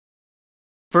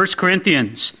1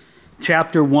 Corinthians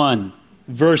chapter 1,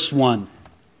 verse 1.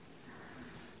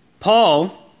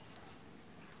 Paul,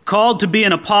 called to be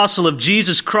an apostle of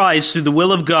Jesus Christ through the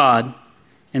will of God,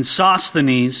 and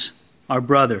Sosthenes, our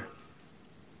brother.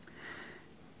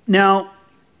 Now,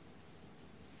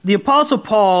 the Apostle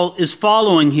Paul is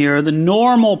following here the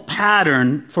normal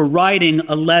pattern for writing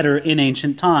a letter in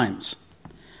ancient times.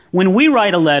 When we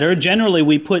write a letter, generally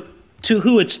we put to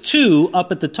who it's to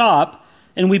up at the top,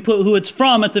 and we put who it's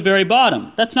from at the very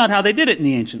bottom. That's not how they did it in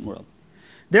the ancient world.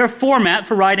 Their format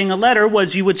for writing a letter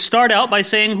was you would start out by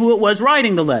saying who it was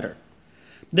writing the letter.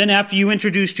 Then after you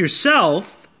introduced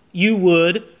yourself, you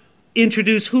would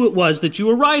introduce who it was that you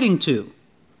were writing to.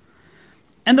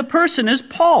 And the person is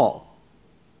Paul.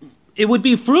 It would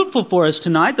be fruitful for us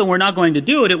tonight, though we're not going to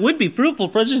do it. It would be fruitful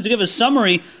for us just to give a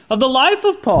summary of the life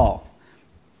of Paul.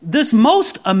 This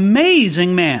most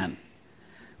amazing man.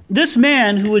 This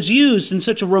man who was used in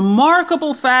such a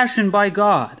remarkable fashion by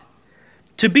God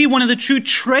to be one of the true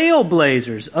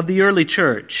trailblazers of the early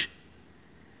church.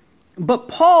 But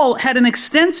Paul had an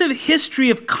extensive history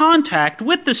of contact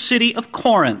with the city of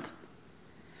Corinth.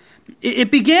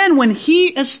 It began when he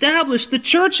established the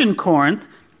church in Corinth,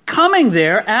 coming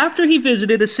there after he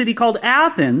visited a city called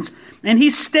Athens, and he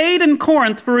stayed in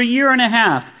Corinth for a year and a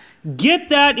half. Get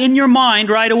that in your mind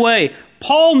right away.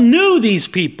 Paul knew these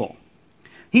people.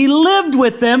 He lived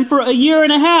with them for a year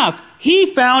and a half.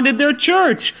 He founded their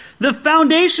church. The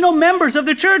foundational members of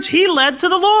the church he led to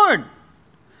the Lord.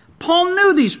 Paul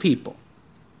knew these people.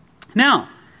 Now,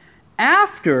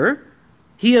 after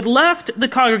he had left the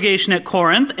congregation at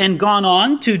Corinth and gone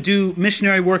on to do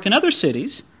missionary work in other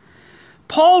cities,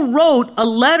 Paul wrote a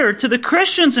letter to the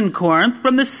Christians in Corinth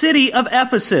from the city of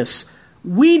Ephesus.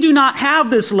 We do not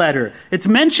have this letter. It's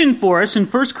mentioned for us in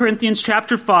 1 Corinthians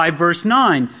chapter 5, verse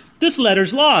 9. This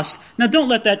letter's lost. Now, don't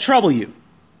let that trouble you.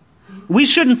 We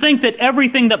shouldn't think that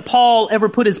everything that Paul ever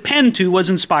put his pen to was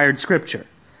inspired Scripture.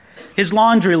 His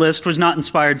laundry list was not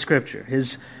inspired Scripture.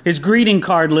 His greeting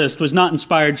card list was not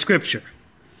inspired Scripture.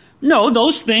 No,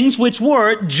 those things which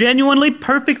were genuinely,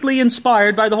 perfectly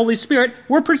inspired by the Holy Spirit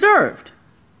were preserved.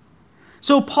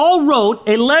 So Paul wrote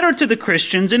a letter to the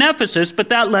Christians in Ephesus, but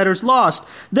that letter's lost.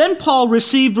 Then Paul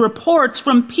received reports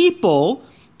from people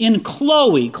in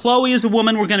Chloe. Chloe is a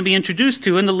woman we're going to be introduced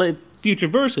to in the future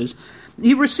verses.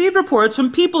 He received reports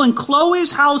from people in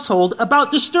Chloe's household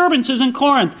about disturbances in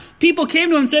Corinth. People came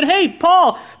to him and said, "Hey,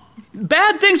 Paul,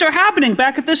 bad things are happening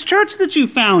back at this church that you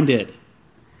founded."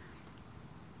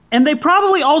 And they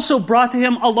probably also brought to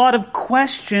him a lot of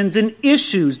questions and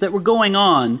issues that were going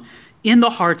on in the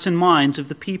hearts and minds of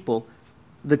the people,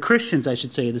 the Christians, I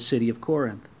should say, of the city of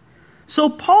Corinth. So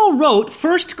Paul wrote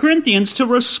 1 Corinthians to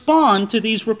respond to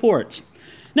these reports.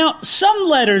 Now, some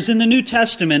letters in the New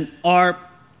Testament are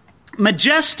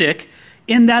majestic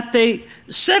in that they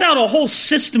set out a whole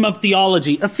system of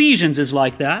theology. Ephesians is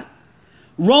like that.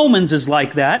 Romans is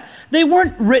like that. They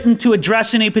weren't written to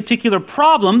address any particular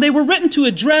problem. They were written to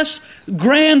address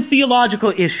grand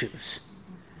theological issues.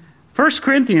 1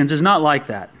 Corinthians is not like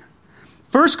that.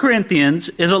 1 Corinthians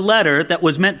is a letter that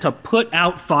was meant to put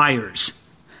out fires.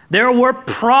 There were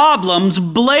problems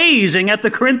blazing at the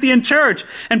Corinthian church.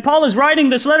 And Paul is writing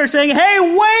this letter saying, hey,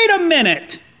 wait a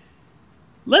minute.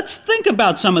 Let's think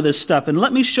about some of this stuff and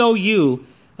let me show you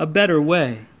a better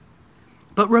way.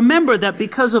 But remember that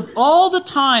because of all the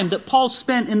time that Paul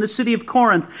spent in the city of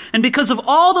Corinth and because of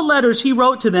all the letters he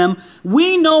wrote to them,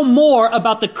 we know more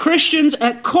about the Christians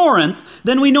at Corinth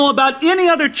than we know about any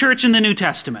other church in the New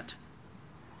Testament.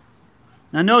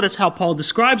 Now notice how Paul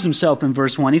describes himself in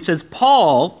verse 1. He says,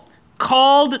 Paul,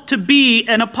 called to be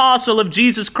an apostle of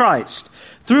Jesus Christ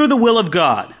through the will of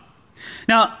God.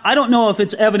 Now, I don't know if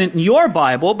it's evident in your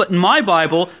Bible, but in my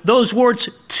Bible, those words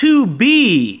to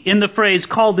be in the phrase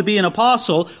called to be an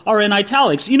apostle are in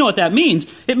italics. You know what that means?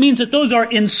 It means that those are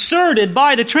inserted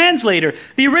by the translator.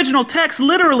 The original text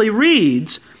literally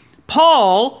reads,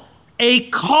 Paul, a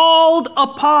called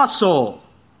apostle.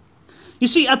 You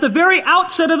see, at the very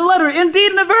outset of the letter,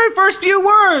 indeed in the very first few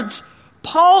words,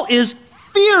 Paul is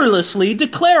fearlessly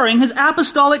declaring his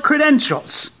apostolic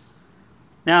credentials.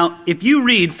 Now, if you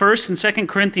read 1 and 2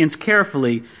 Corinthians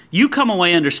carefully, you come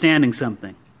away understanding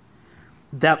something.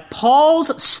 That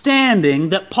Paul's standing,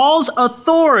 that Paul's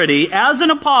authority as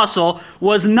an apostle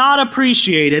was not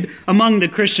appreciated among the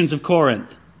Christians of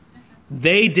Corinth.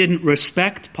 They didn't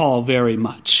respect Paul very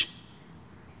much.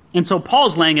 And so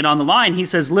Paul's laying it on the line. He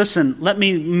says, listen, let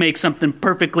me make something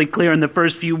perfectly clear in the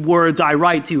first few words I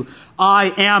write to you.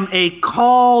 I am a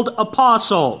called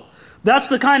apostle. That's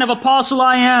the kind of apostle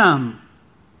I am.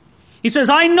 He says,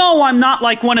 I know I'm not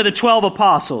like one of the 12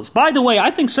 apostles. By the way, I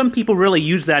think some people really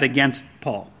use that against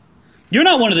Paul. You're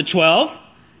not one of the 12.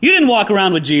 You didn't walk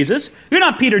around with Jesus. You're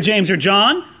not Peter, James, or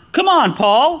John. Come on,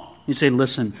 Paul. You say,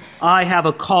 listen, I have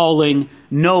a calling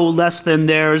no less than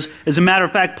theirs. As a matter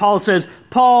of fact, Paul says,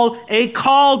 Paul, a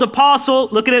called apostle,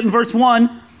 look at it in verse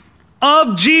 1,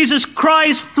 of Jesus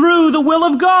Christ through the will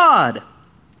of God.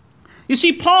 You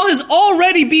see, Paul has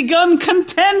already begun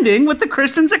contending with the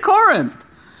Christians at Corinth.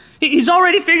 He's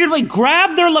already figuratively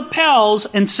grabbed their lapels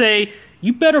and say,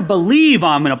 you better believe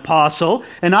I'm an apostle,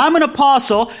 and I'm an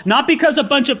apostle not because a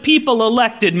bunch of people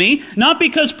elected me, not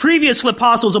because previous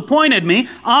apostles appointed me.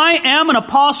 I am an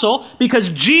apostle because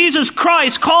Jesus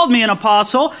Christ called me an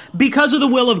apostle because of the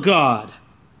will of God,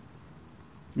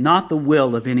 not the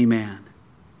will of any man.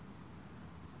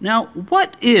 Now,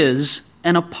 what is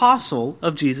an apostle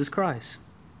of Jesus Christ?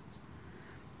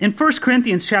 In 1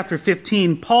 Corinthians chapter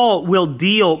 15, Paul will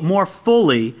deal more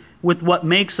fully with what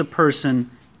makes a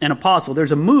person an apostle.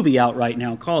 There's a movie out right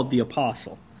now called The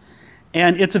Apostle.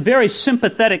 And it's a very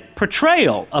sympathetic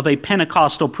portrayal of a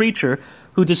Pentecostal preacher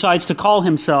who decides to call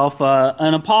himself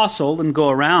an apostle and go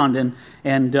around.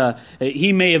 And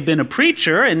he may have been a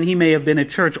preacher and he may have been a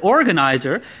church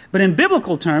organizer, but in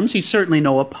biblical terms, he's certainly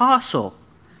no apostle.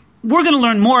 We're going to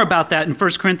learn more about that in 1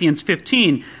 Corinthians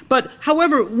 15. But,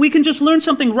 however, we can just learn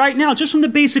something right now, just from the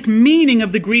basic meaning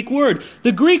of the Greek word.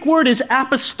 The Greek word is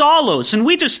apostolos, and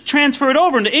we just transfer it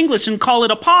over into English and call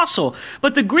it apostle.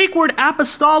 But the Greek word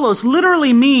apostolos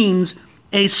literally means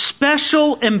a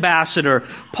special ambassador.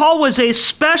 Paul was a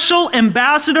special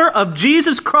ambassador of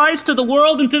Jesus Christ to the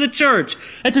world and to the church.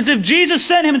 It's as if Jesus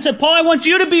sent him and said, Paul, I want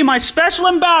you to be my special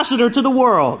ambassador to the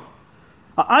world.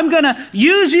 I'm going to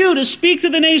use you to speak to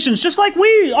the nations, just like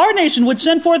our nation would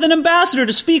send forth an ambassador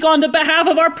to speak on the behalf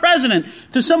of our president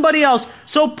to somebody else.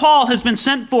 So Paul has been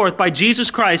sent forth by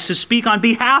Jesus Christ to speak on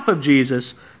behalf of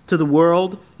Jesus to the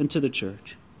world and to the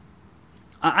church.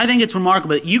 I think it's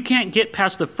remarkable that you can't get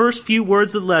past the first few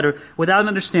words of the letter without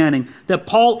understanding that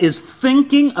Paul is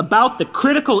thinking about the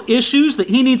critical issues that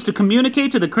he needs to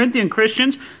communicate to the Corinthian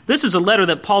Christians. This is a letter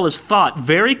that Paul has thought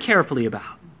very carefully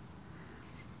about.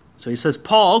 So he says,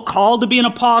 Paul, called to be an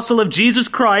apostle of Jesus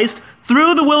Christ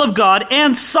through the will of God,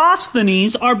 and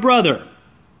Sosthenes, our brother.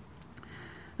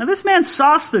 Now this man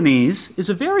Sosthenes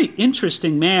is a very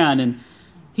interesting man, and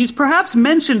he's perhaps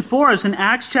mentioned for us in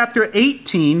Acts chapter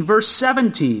 18, verse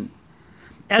 17,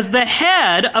 as the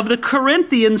head of the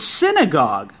Corinthian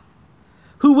synagogue,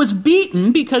 who was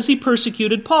beaten because he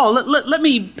persecuted Paul. Let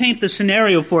me paint the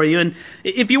scenario for you, and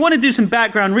if you want to do some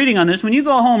background reading on this, when you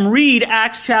go home, read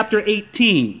Acts chapter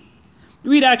 18.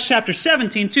 Read Acts chapter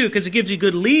 17, too, because it gives you a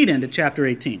good lead into chapter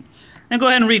 18. Then go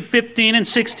ahead and read 15 and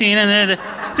 16, and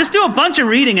then just do a bunch of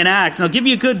reading in Acts, and it'll give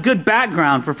you a good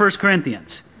background for 1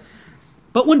 Corinthians.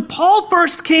 But when Paul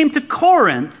first came to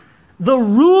Corinth, the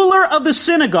ruler of the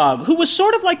synagogue, who was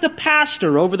sort of like the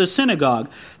pastor over the synagogue,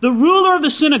 the ruler of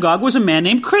the synagogue was a man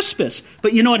named Crispus.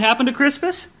 But you know what happened to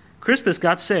Crispus? Crispus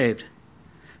got saved.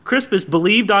 Crispus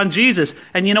believed on Jesus.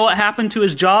 And you know what happened to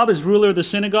his job as ruler of the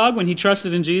synagogue when he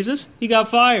trusted in Jesus? He got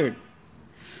fired.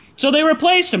 So they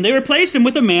replaced him. They replaced him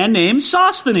with a man named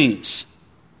Sosthenes.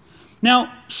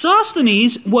 Now,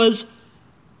 Sosthenes was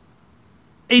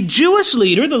a Jewish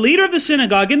leader, the leader of the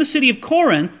synagogue in the city of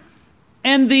Corinth,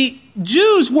 and the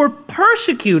Jews were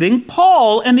persecuting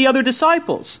Paul and the other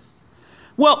disciples.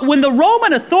 Well, when the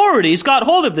Roman authorities got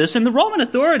hold of this, and the Roman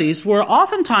authorities were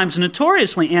oftentimes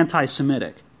notoriously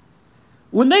anti-Semitic,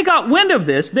 when they got wind of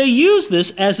this, they used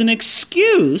this as an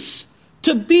excuse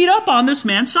to beat up on this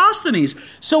man Sosthenes.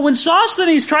 So when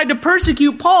Sosthenes tried to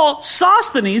persecute Paul,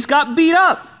 Sosthenes got beat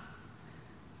up.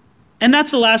 And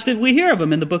that's the last that we hear of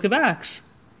him in the book of Acts.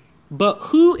 But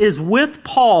who is with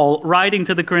Paul writing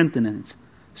to the Corinthians?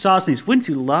 Sosthenes. Wouldn't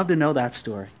you love to know that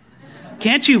story?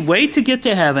 Can't you wait to get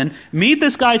to heaven, meet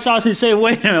this guy Sosthenes, and say,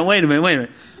 wait a minute.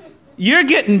 You're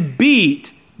getting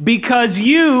beat because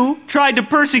you tried to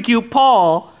persecute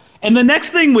Paul, and the next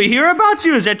thing we hear about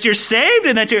you is that you're saved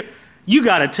and that you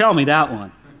got to tell me that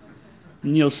one.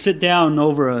 And you'll sit down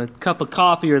over a cup of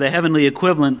coffee or the heavenly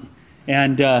equivalent,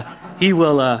 and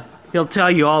he'll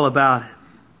tell you all about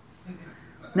it.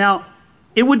 Now,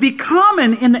 it would be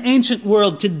common in the ancient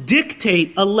world to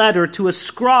dictate a letter to a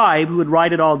scribe who would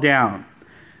write it all down.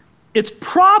 It's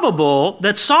probable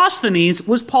that Sosthenes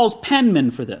was Paul's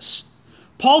penman for this.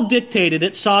 Paul dictated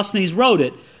it, Sosthenes wrote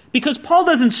it, because Paul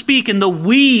doesn't speak in the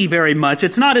we very much.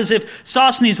 It's not as if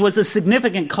Sosthenes was a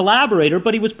significant collaborator,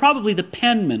 but he was probably the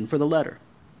penman for the letter.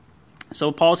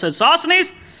 So Paul says,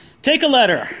 Sosthenes, take a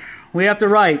letter. We have to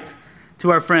write to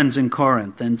our friends in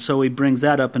Corinth. And so he brings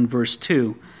that up in verse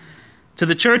 2. To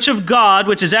the church of God,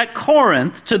 which is at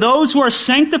Corinth, to those who are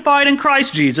sanctified in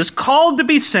Christ Jesus, called to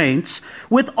be saints,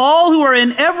 with all who are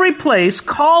in every place,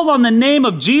 called on the name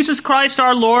of Jesus Christ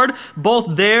our Lord,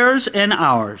 both theirs and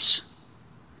ours.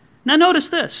 Now notice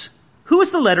this. Who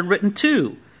is the letter written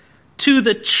to? To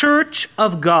the church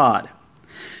of God.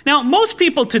 Now, most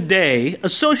people today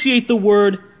associate the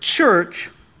word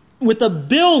church with a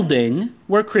building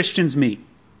where Christians meet.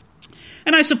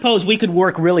 And I suppose we could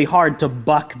work really hard to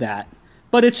buck that.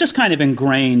 But it's just kind of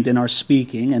ingrained in our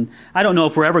speaking, and I don't know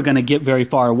if we're ever going to get very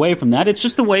far away from that. It's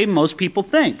just the way most people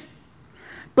think.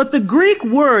 But the Greek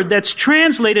word that's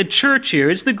translated church here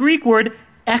is the Greek word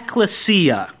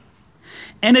ekklesia.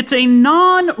 And it's a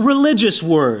non-religious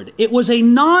word. It was a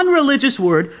non-religious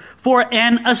word for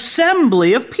an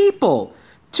assembly of people.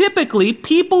 Typically,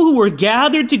 people who were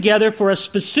gathered together for a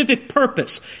specific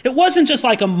purpose. It wasn't just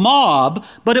like a mob,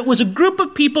 but it was a group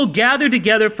of people gathered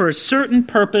together for a certain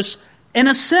purpose. An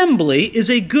assembly is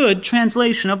a good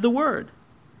translation of the word.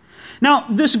 Now,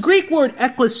 this Greek word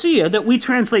ekklesia that we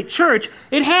translate church,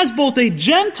 it has both a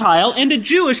Gentile and a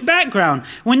Jewish background.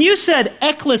 When you said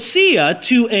ekklesia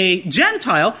to a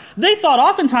Gentile, they thought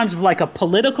oftentimes of like a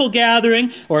political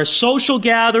gathering or a social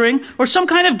gathering or some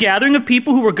kind of gathering of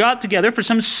people who were got together for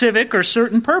some civic or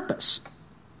certain purpose.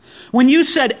 When you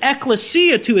said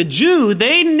ekklesia to a Jew,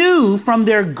 they knew from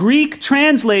their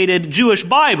Greek-translated Jewish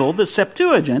Bible, the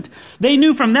Septuagint, they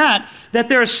knew from that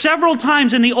there are several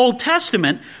times in the Old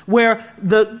Testament where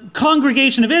the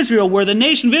congregation of Israel, where the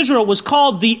nation of Israel was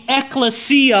called the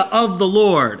ekklesia of the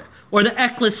Lord, or the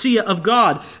ekklesia of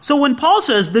God. So when Paul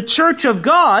says the church of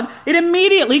God, it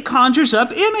immediately conjures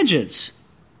up images.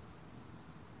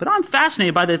 But I'm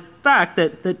fascinated by the fact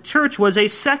that the church was a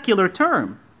secular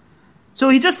term. So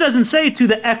he just doesn't say to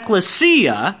the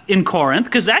ekklesia in Corinth,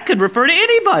 because that could refer to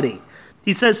anybody.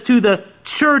 He says to the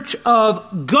church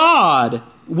of God,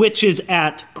 which is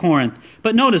at Corinth.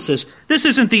 But notice this. This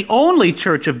isn't the only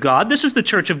church of God. This is the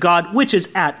church of God, which is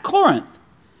at Corinth.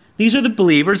 These are the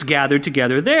believers gathered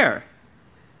together there.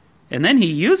 And then he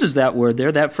uses that word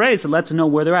there, that phrase, that lets us know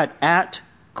where they're at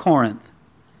Corinth.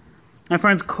 My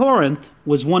friends, Corinth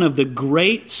was one of the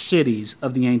great cities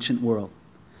of the ancient world.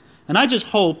 And I just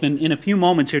hope in a few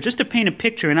moments here, just to paint a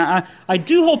picture, and I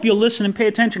do hope you'll listen and pay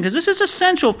attention, because this is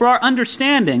essential for our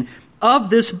understanding of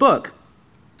this book.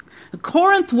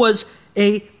 Corinth was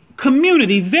a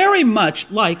community very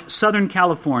much like Southern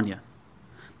California.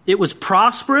 It was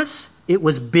prosperous, it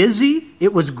was busy,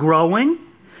 it was growing.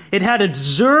 It had a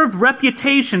deserved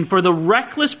reputation for the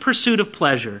reckless pursuit of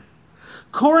pleasure.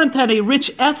 Corinth had a rich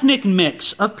ethnic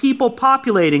mix of people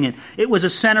populating it. It was a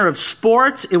center of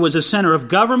sports. It was a center of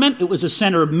government. It was a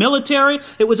center of military.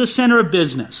 It was a center of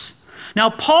business. Now,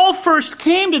 Paul first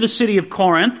came to the city of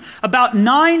Corinth about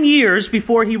 9 years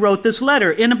before he wrote this letter,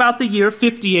 in about the year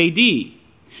 50 A.D.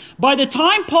 By the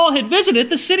time Paul had visited,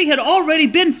 the city had already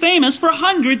been famous for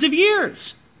hundreds of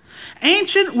years.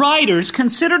 Ancient writers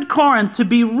considered Corinth to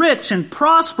be rich and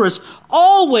prosperous,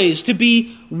 always to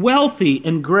be wealthy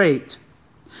and great.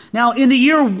 Now, in the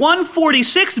year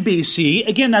 146 BC,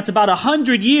 again, that's about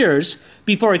 100 years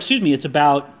before, it's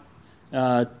about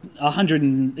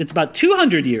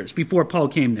 200 years before Paul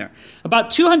came there.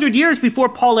 About 200 years before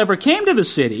Paul ever came to the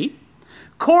city,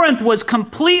 Corinth was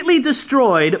completely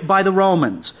destroyed by the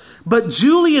Romans. But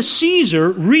Julius Caesar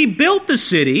rebuilt the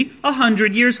city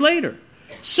 100 years later.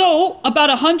 So, about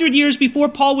 100 years before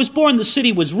Paul was born, the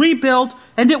city was rebuilt,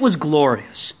 and it was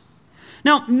glorious.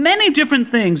 Now, many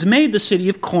different things made the city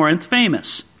of Corinth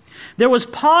famous. There was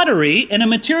pottery and a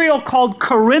material called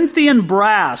Corinthian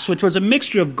brass, which was a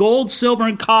mixture of gold, silver,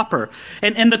 and copper.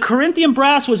 And the Corinthian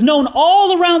brass was known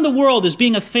all around the world as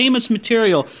being a famous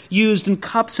material used in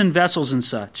cups and vessels and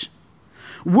such.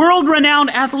 World-renowned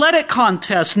athletic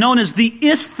contests known as the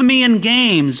Isthmian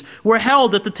Games were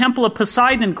held at the Temple of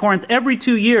Poseidon in Corinth every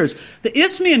 2 years. The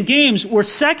Isthmian Games were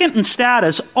second in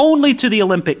status only to the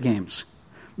Olympic Games.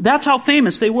 That's how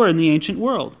famous they were in the ancient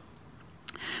world.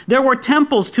 There were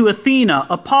temples to Athena,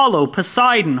 Apollo,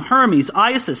 Poseidon, Hermes,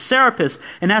 Isis, Serapis,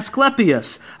 and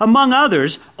Asclepius. Among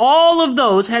others, all of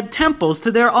those had temples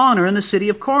to their honor in the city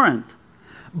of Corinth.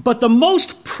 But the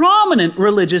most prominent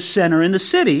religious center in the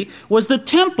city was the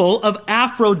temple of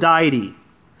Aphrodite.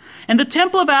 And the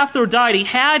temple of Aphrodite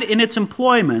had in its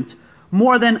employment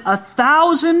more than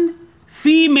 1,000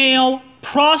 female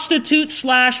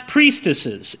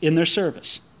prostitutes/priestesses in their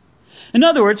service. In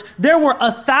other words, there were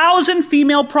 1,000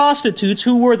 female prostitutes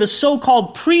who were the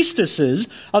so-called priestesses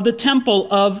of the temple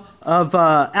of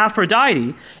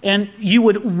Aphrodite, and you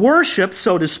would worship,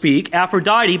 so to speak,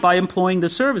 Aphrodite by employing the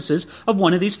services of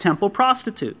one of these temple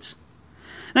prostitutes.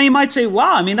 Now you might say,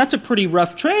 wow, I mean, that's a pretty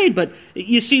rough trade, but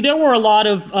you see, there were a lot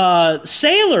of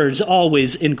sailors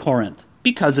always in Corinth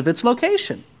because of its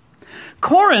location.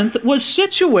 Corinth was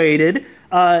situated,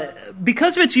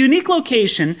 because of its unique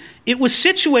location, it was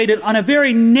situated on a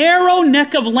very narrow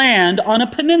neck of land on a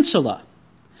peninsula.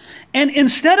 And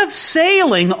instead of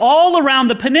sailing all around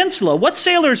the peninsula, what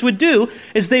sailors would do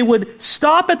is they would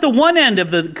stop at the one end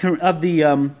of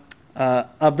the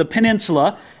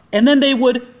peninsula, and then they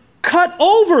would cut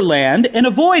overland and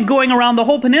avoid going around the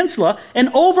whole peninsula, and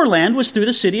overland was through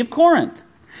the city of Corinth.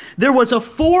 There was a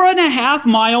 4.5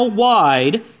 mile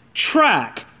wide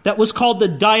track that was called the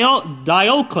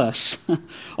Diolkos,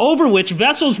 over which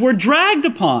vessels were dragged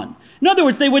upon. In other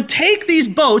words, they would take these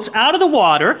boats out of the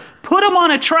water, put them on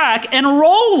a track, and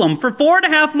roll them for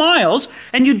 4.5 miles,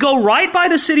 and you'd go right by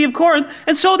the city of Corinth,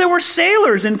 and so there were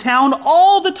sailors in town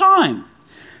all the time.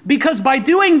 Because by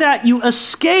doing that, you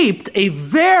escaped a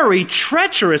very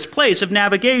treacherous place of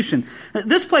navigation.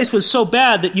 This place was so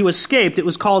bad that you escaped. It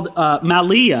was called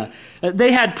Malea.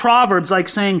 They had proverbs like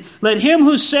saying, let him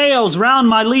who sails round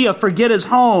Malea forget his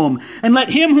home, and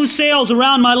let him who sails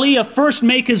around Malea first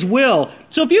make his will.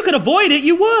 So if you could avoid it,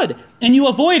 you would. And you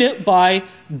avoid it by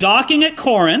docking at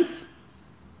Corinth,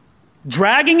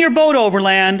 dragging your boat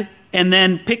overland, and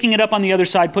then picking it up on the other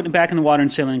side, putting it back in the water,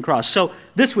 and sailing across. So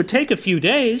this would take a few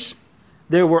days.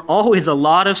 There were always a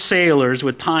lot of sailors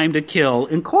with time to kill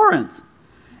in Corinth.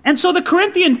 And so the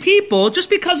Corinthian people, just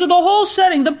because of the whole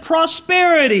setting, the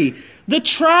prosperity, the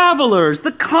travelers,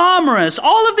 the commerce,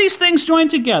 all of these things joined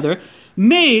together,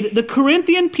 made the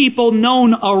Corinthian people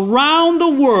known around the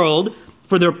world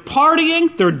for their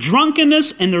partying, their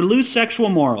drunkenness, and their loose sexual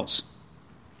morals.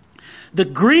 The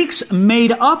Greeks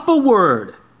made up a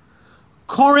word,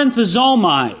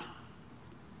 Korinthozomai.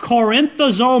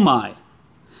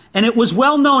 And it was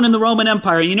well known in the Roman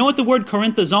Empire. You know what the word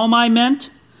Korinthozomai meant?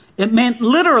 It meant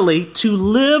literally to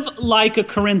live like a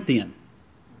Corinthian.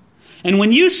 And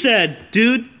when you said,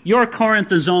 dude, you're a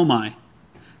Korinthozomai,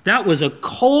 that was a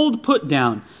cold put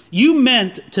down. You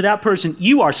meant to that person,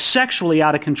 you are sexually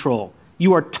out of control.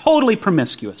 You are totally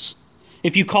promiscuous.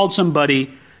 If you called somebody,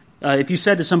 if you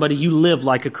said to somebody, you live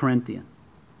like a Corinthian.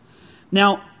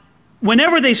 Now,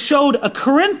 whenever they showed a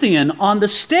Corinthian on the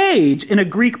stage in a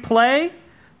Greek play,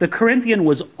 the Corinthian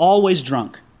was always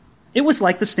drunk. It was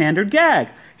like the standard gag.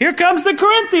 Here comes the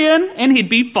Corinthian, and he'd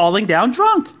be falling down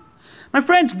drunk. My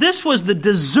friends, this was the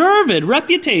deserved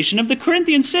reputation of the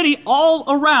Corinthian city all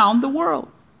around the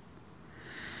world.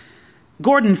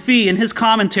 Gordon Fee, in his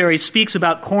commentary, speaks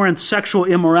about Corinth's sexual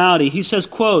immorality. He says,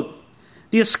 quote,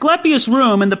 the Asclepius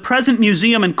room in the present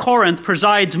museum in Corinth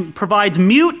provides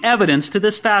mute evidence to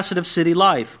this facet of city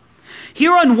life.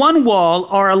 Here on one wall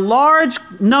are a large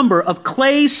number of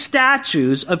clay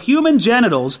statues of human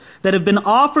genitals that have been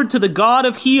offered to the god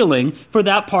of healing for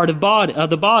that part of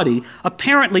the body,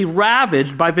 apparently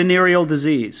ravaged by venereal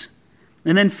disease.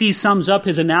 And then Fee sums up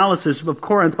his analysis of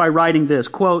Corinth by writing this,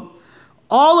 quote,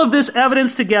 all of this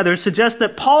evidence together suggests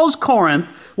that Paul's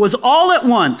Corinth was all at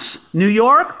once New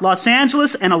York, Los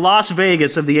Angeles, and a Las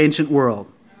Vegas of the ancient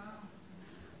world.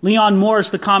 Leon Morris,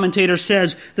 the commentator,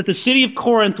 says that the city of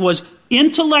Corinth was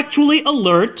intellectually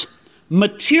alert,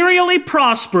 materially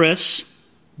prosperous,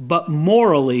 but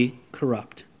morally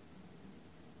corrupt.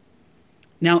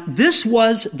 Now, this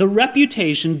was the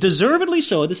reputation, deservedly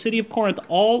so, of the city of Corinth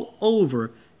all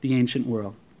over the ancient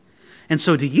world. And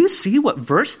so do you see what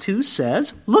verse 2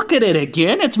 says? Look at it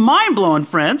again. It's mind-blowing,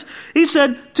 friends. He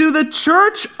said, to the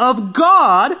church of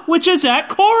God, which is at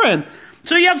Corinth.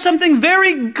 So you have something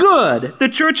very good, the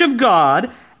church of God,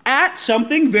 at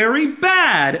something very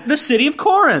bad, the city of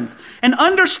Corinth. And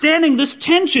understanding this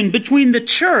tension between the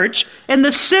church and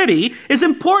the city is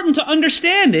important to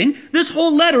understanding this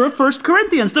whole letter of 1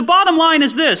 Corinthians. The bottom line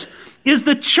is this. Is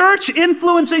the church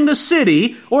influencing the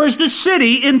city, or is the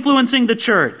city influencing the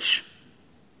church?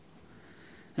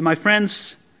 And my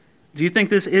friends, do you think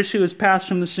this issue has passed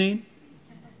from the scene?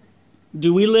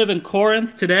 Do we live in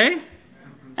Corinth today?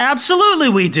 Absolutely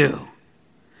we do.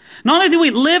 Not only do we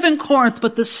live in Corinth,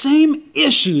 but the same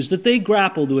issues that they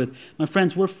grappled with, my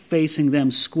friends, we're facing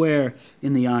them square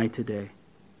in the eye today.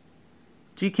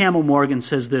 G. Campbell Morgan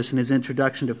says this in his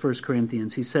introduction to 1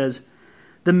 Corinthians. He says,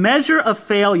 the measure of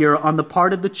failure on the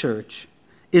part of the church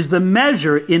is the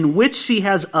measure in which she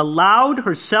has allowed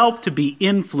herself to be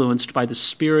influenced by the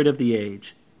spirit of the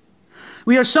age.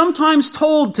 We are sometimes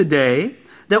told today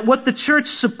that what the church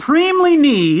supremely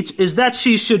needs is that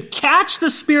she should catch the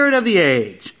spirit of the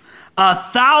age.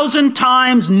 1,000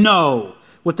 times no.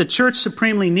 What the church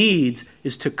supremely needs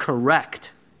is to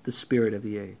correct the spirit of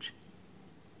the age.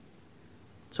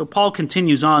 So Paul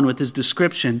continues on with his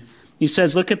description He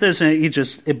says, look at this, and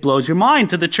it blows your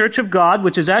mind. To the church of God,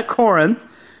 which is at Corinth,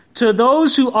 to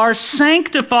those who are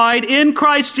sanctified in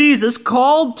Christ Jesus,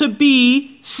 called to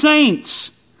be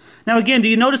saints. Now again, do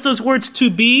you notice those words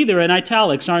to be? They're in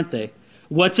italics, aren't they?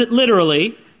 What's it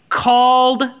literally?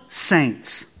 Called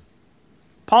saints.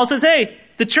 Paul says, hey,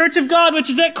 the church of God,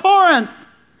 which is at Corinth,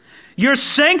 you're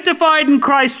sanctified in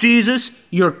Christ Jesus,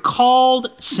 you're called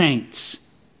saints.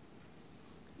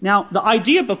 Now, the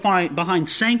idea behind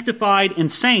sanctified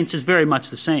and saints is very much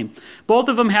the same. Both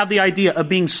of them have the idea of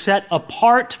being set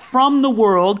apart from the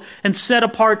world and set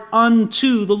apart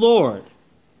unto the Lord.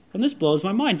 And this blows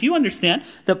my mind. Do you understand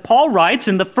that Paul writes,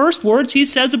 in the first words he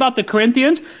says about the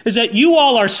Corinthians, is that you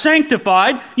all are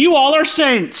sanctified, you all are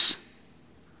saints.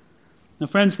 Now,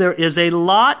 friends, there is a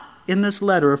lot in this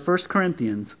letter of 1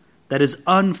 Corinthians that is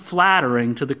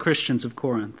unflattering to the Christians of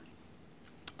Corinth.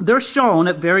 They're shown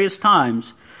at various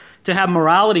times to have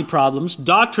morality problems,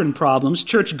 doctrine problems,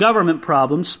 church government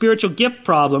problems, spiritual gift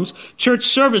problems, church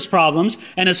service problems,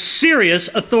 and a serious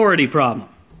authority problem.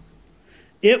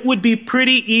 It would be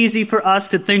pretty easy for us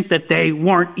to think that they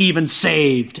weren't even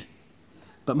saved.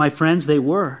 But my friends, they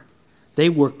were. They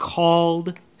were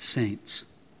called saints.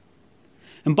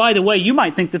 And by the way, you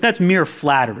might think that that's mere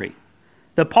flattery,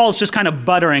 that Paul's just kind of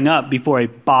buttering up before he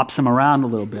bops them around a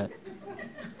little bit.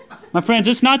 My friends,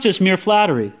 it's not just mere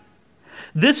flattery.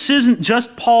 This isn't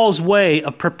just Paul's way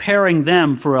of preparing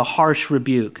them for a harsh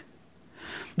rebuke.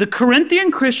 The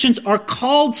Corinthian Christians are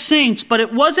called saints, but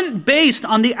it wasn't based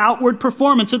on the outward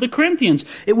performance of the Corinthians.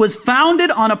 It was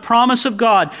founded on a promise of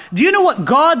God. Do you know what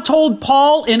God told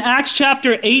Paul in Acts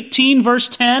chapter 18, verse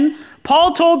 10?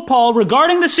 Paul told Paul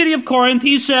regarding the city of Corinth,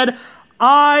 he said,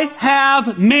 I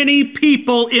have many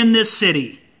people in this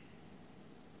city.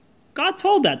 God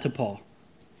told that to Paul.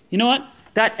 You know what?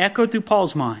 That echoed through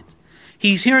Paul's mind.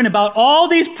 He's hearing about all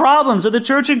these problems of the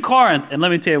church in Corinth. And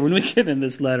let me tell you, when we get in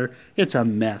this letter, it's a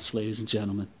mess, ladies and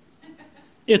gentlemen.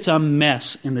 It's a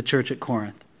mess in the church at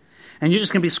Corinth. And you're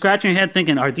just going to be scratching your head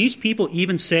thinking, are these people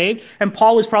even saved? And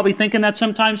Paul was probably thinking that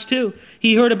sometimes too.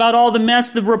 He heard about all the mess.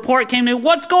 The report came to him.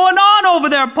 What's going on over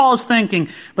there? Paul's thinking.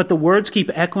 But the words keep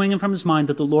echoing from his mind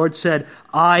that the Lord said,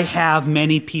 I have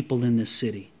many people in this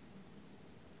city.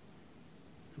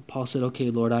 And Paul said,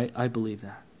 okay, Lord, I believe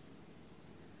that.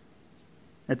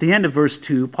 At the end of verse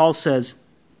 2, Paul says,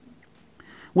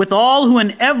 with all who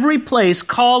in every place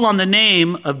call on the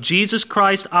name of Jesus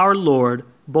Christ our Lord,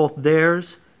 both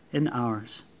theirs and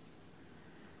ours.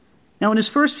 Now in his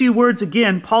first few words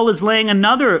again, Paul is laying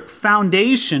another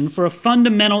foundation for a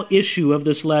fundamental issue of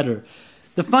this letter.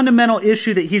 The fundamental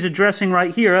issue that he's addressing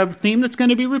right here, a theme that's going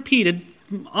to be repeated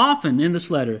often in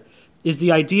this letter, is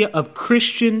the idea of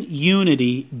Christian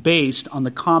unity based on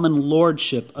the common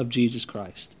lordship of Jesus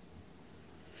Christ.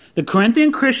 The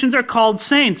Corinthian Christians are called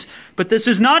saints, but this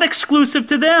is not exclusive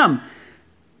to them.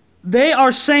 They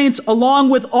are saints along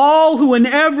with all who in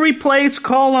every place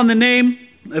call on the name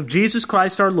of Jesus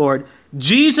Christ our Lord.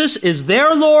 Jesus is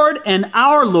their Lord and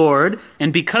our Lord,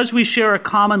 and because we share a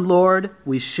common Lord,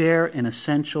 we share an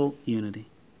essential unity.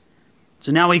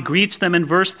 So now he greets them in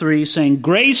verse 3, saying,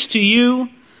 grace to you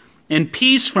and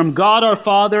peace from God our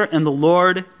Father and the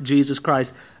Lord Jesus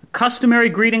Christ. Customary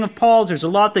greeting of Paul's. There's a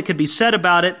lot that could be said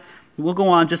about it. We'll go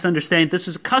on, just understand. This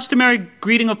is a customary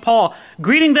greeting of Paul,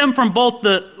 greeting them from both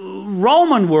the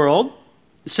Roman world,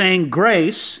 saying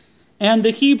grace, and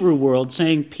the Hebrew world,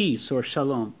 saying peace or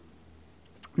shalom.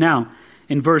 Now,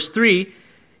 in verse 3,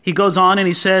 he goes on and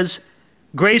he says,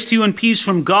 grace to you and peace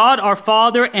from God our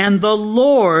Father and the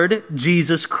Lord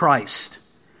Jesus Christ.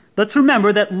 Let's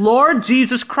remember that Lord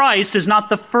Jesus Christ is not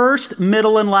the first,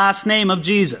 middle, and last name of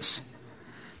Jesus.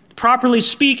 Properly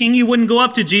speaking, you wouldn't go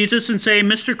up to Jesus and say,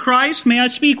 Mr. Christ, may I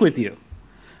speak with you?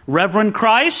 Reverend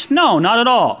Christ? No, not at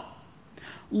all.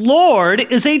 Lord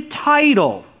is a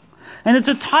title. And it's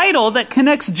a title that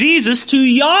connects Jesus to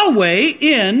Yahweh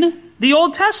in the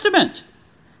Old Testament.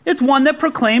 It's one that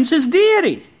proclaims his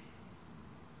deity.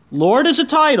 Lord is a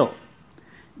title.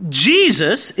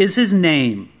 Jesus is his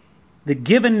name, the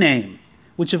given name,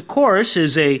 which of course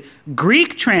is a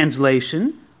Greek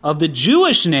translation of the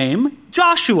Jewish name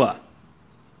Joshua.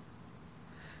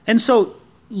 And so,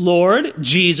 Lord,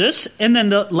 Jesus, and then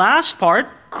the last part,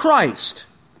 Christ.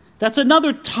 That's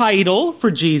another title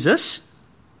for Jesus,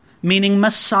 meaning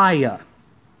Messiah.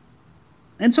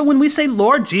 And so when we say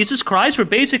Lord Jesus Christ, we're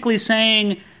basically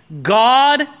saying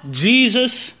God,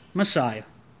 Jesus, Messiah.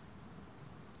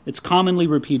 It's commonly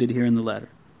repeated here in the letter.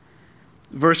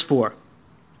 Verse 4.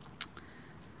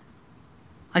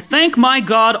 I thank my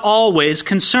God always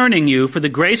concerning you for the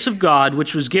grace of God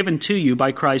which was given to you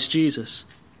by Christ Jesus,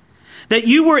 that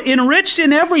you were enriched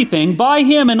in everything by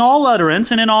him in all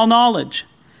utterance and in all knowledge,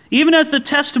 even as the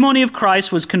testimony of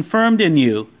Christ was confirmed in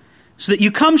you, so that you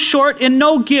come short in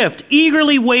no gift,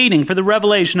 eagerly waiting for the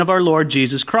revelation of our Lord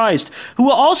Jesus Christ, who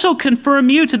will also confirm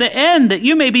you to the end, that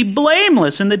you may be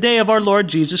blameless in the day of our Lord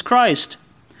Jesus Christ.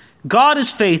 God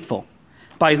is faithful,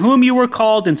 by whom you were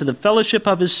called into the fellowship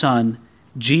of his Son,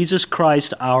 Jesus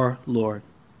Christ our Lord.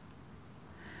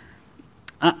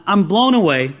 I'm blown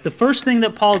away. The first thing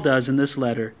that Paul does in this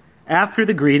letter, after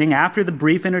the greeting, after the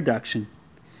brief introduction,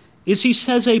 is he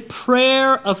says a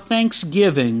prayer of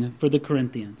thanksgiving for the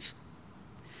Corinthians.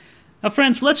 Now,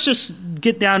 friends, let's just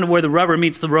get down to where the rubber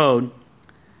meets the road.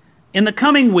 In the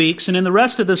coming weeks and in the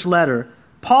rest of this letter,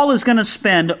 Paul is going to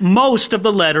spend most of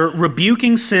the letter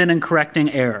rebuking sin and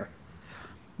correcting error.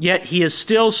 Yet he is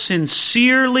still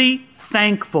sincerely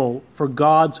thankful for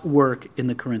God's work in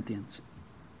the Corinthians.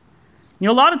 You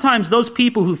know, a lot of times those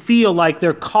people who feel like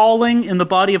their calling in the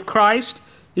body of Christ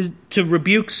is to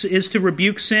rebuke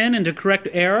sin and to correct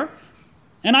error.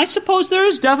 And I suppose there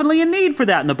is definitely a need for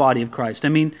that in the body of Christ. I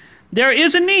mean, there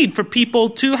is a need for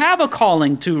people to have a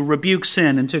calling to rebuke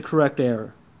sin and to correct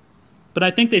error. But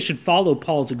I think they should follow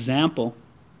Paul's example.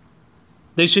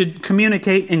 They should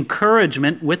communicate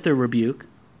encouragement with their rebuke.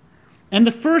 And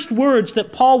the first words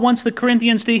that Paul wants the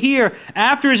Corinthians to hear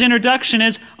after his introduction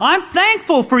is, I'm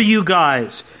thankful for you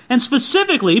guys. And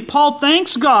specifically, Paul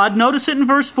thanks God, notice it in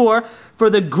verse 4, for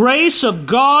the grace of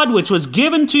God which was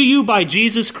given to you by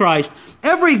Jesus Christ.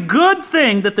 Every good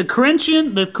thing that the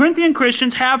Corinthian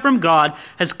Christians have from God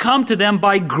has come to them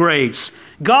by grace.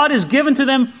 God has given to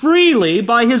them freely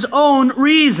by his own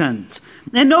reasons.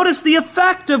 And notice the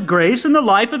effect of grace in the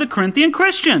life of the Corinthian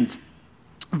Christians.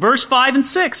 Verse 5 and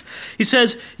 6, he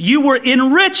says, you were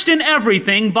enriched in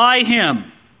everything by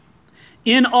him,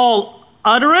 in all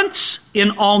utterance,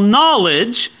 in all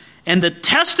knowledge, and the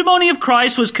testimony of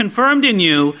Christ was confirmed in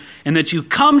you, and that you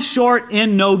come short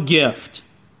in no gift.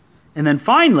 And then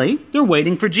finally, they're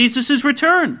waiting for Jesus'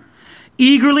 return,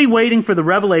 eagerly waiting for the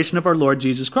revelation of our Lord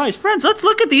Jesus Christ. Friends, let's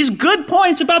look at these good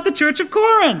points about the church of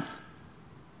Corinth.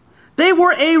 They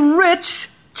were a rich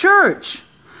church.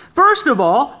 First of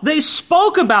all, they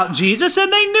spoke about Jesus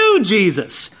and they knew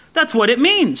Jesus. That's what it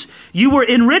means. You were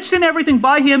enriched in everything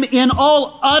by him in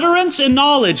all utterance and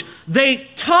knowledge. They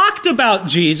talked about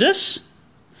Jesus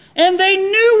and they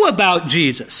knew about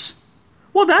Jesus.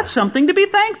 Well, that's something to be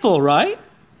thankful, right?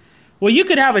 Well, you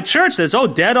could have a church that's,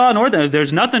 dead on, or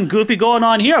there's nothing goofy going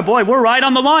on here. Boy, we're right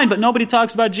on the line, but nobody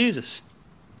talks about Jesus.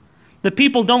 The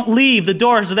people don't leave the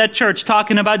doors of that church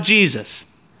talking about Jesus.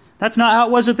 That's not how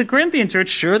it was at the Corinthian church.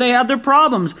 Sure, they had their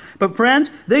problems. But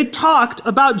friends, they talked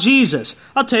about Jesus.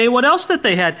 I'll tell you what else that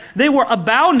they had. They were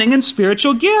abounding in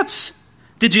spiritual gifts.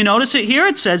 Did you notice it here?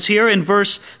 It says here in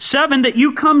verse 7 that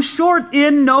you come short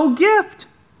in no gift.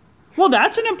 Well,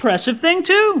 that's an impressive thing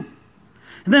too.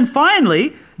 And then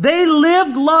finally, they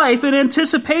lived life in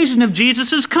anticipation of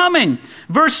Jesus' coming.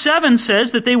 Verse 7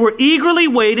 says that they were eagerly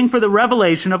waiting for the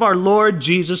revelation of our Lord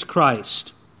Jesus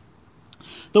Christ.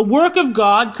 The work of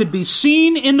God could be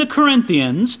seen in the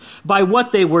Corinthians by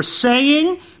what they were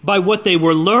saying, by what they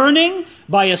were learning,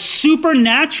 by a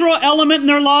supernatural element in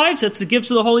their lives, that's the gifts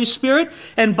of the Holy Spirit,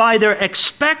 and by their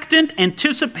expectant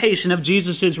anticipation of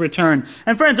Jesus' return.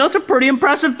 And friends, those are pretty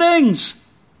impressive things.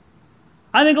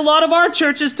 I think a lot of our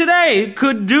churches today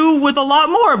could do with a lot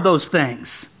more of those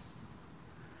things.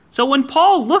 So when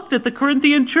Paul looked at the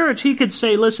Corinthian church, he could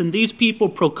say, listen, these people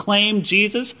proclaim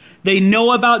Jesus. They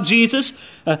know about Jesus.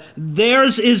 There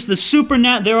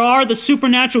are the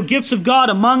supernatural gifts of God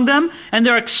among them, and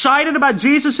they're excited about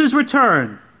Jesus'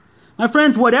 return. My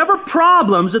friends, whatever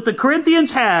problems that the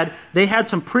Corinthians had, they had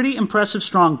some pretty impressive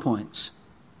strong points.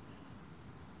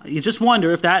 You just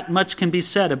wonder if that much can be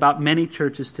said about many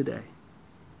churches today.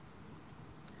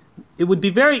 It would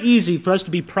be very easy for us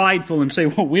to be prideful and say,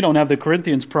 well, we don't have the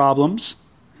Corinthians' problems.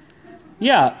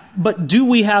 Yeah, but do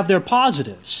we have their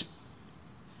positives?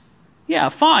 Yeah,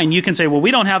 fine. You can say, well,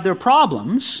 we don't have their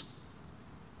problems.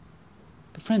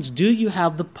 But friends, do you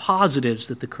have the positives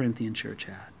that the Corinthian church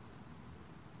had?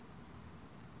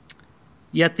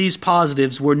 Yet these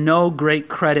positives were no great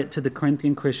credit to the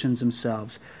Corinthian Christians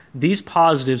themselves. These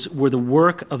positives were the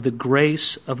work of the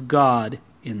grace of God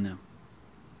in them.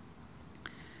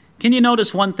 Can you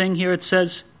notice one thing here? It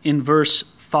says in verse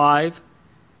 7,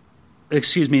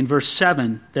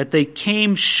 that they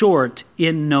came short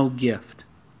in no gift.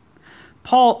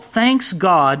 Paul thanks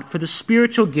God for the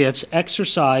spiritual gifts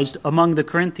exercised among the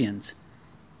Corinthians,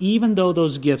 even though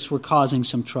those gifts were causing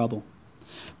some trouble.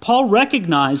 Paul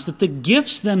recognized that the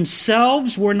gifts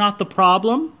themselves were not the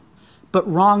problem,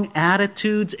 but wrong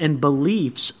attitudes and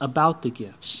beliefs about the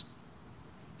gifts.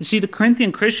 You see, the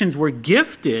Corinthian Christians were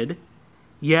gifted,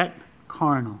 yet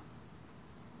carnal.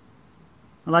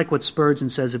 I like what Spurgeon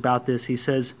says about this. He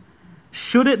says,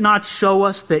 should it not show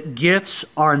us that gifts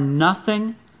are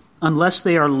nothing unless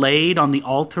they are laid on the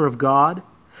altar of God?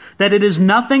 That it is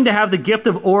nothing to have the gift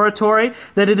of oratory,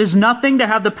 that it is nothing to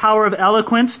have the power of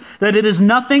eloquence, that it is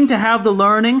nothing to have the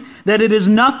learning, that it is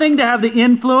nothing to have the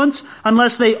influence,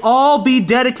 unless they all be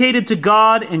dedicated to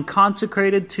God and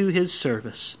consecrated to His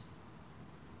service.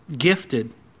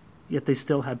 Gifted, yet they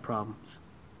still had problems.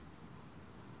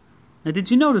 Now, did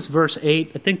you notice verse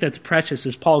 8? I think that's precious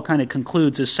as Paul kind of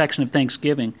concludes this section of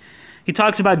Thanksgiving. He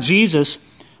talks about Jesus,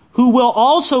 who will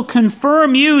also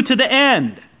confirm you to the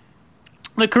end.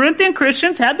 The Corinthian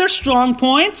Christians had their strong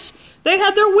points. They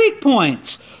had their weak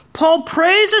points. Paul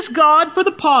praises God for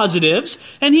the positives,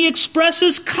 and he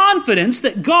expresses confidence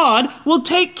that God will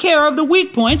take care of the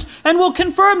weak points and will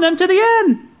confirm them to the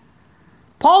end.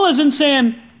 Paul isn't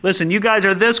saying, listen, you guys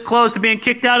are this close to being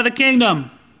kicked out of the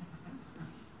kingdom.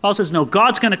 Paul says, no,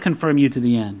 God's going to confirm you to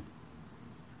the end.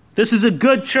 This is a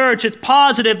good church. It's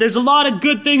positive. There's a lot of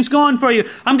good things going for you.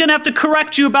 I'm going to have to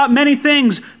correct you about many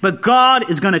things, but God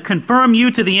is going to confirm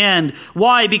you to the end.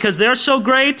 Why? Because they're so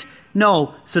great?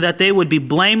 No, so that they would be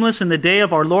blameless in the day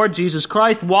of our Lord Jesus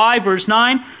Christ. Why? Verse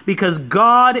 9, because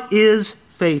God is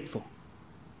faithful.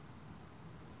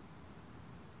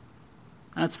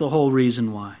 That's the whole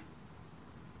reason why.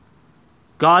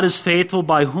 God is faithful,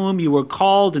 by whom you were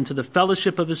called into the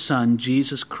fellowship of His Son,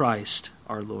 Jesus Christ,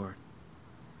 our Lord.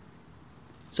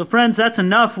 So friends, that's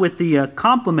enough with the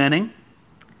complimenting.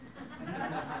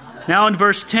 Now in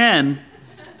verse 10,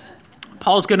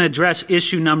 Paul's going to address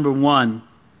issue number 1,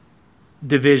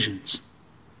 divisions.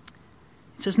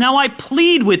 He says, now I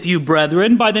plead with you,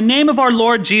 brethren, by the name of our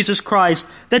Lord Jesus Christ,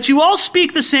 that you all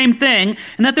speak the same thing,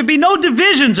 and that there be no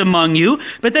divisions among you,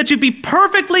 but that you be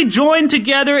perfectly joined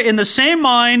together in the same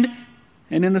mind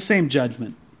and in the same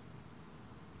judgment.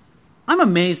 I'm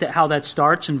amazed at how that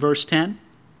starts in verse 10.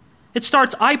 It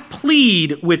starts, I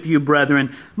plead with you,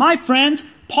 brethren. My friends,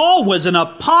 Paul was an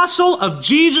apostle of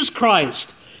Jesus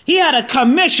Christ. He had a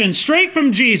commission straight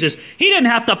from Jesus. He didn't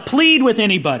have to plead with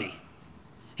anybody.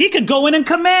 He could go in and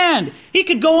command. He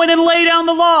could go in and lay down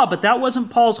the law. But that wasn't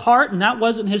Paul's heart and that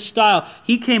wasn't his style.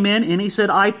 He came in and he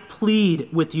said, I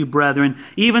plead with you, brethren.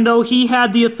 Even though he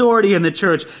had the authority in the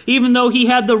church, even though he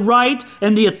had the right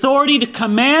and the authority to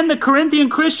command the Corinthian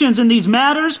Christians in these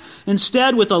matters,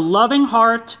 instead, with a loving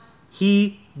heart,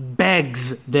 he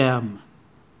begs them.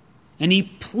 And he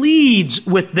pleads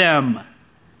with them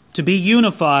to be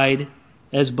unified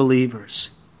as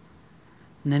believers.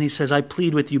 And then he says, I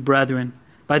plead with you, brethren,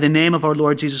 by the name of our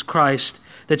Lord Jesus Christ,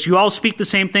 that you all speak the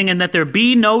same thing and that there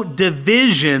be no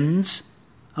divisions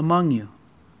among you.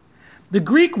 The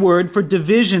Greek word for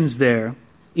divisions there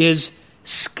is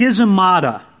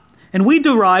schismata. And we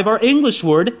derive our English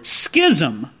word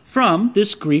schism from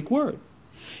this Greek word.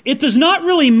 It does not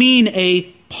really mean a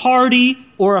party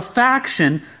or a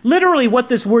faction. Literally what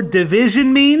this word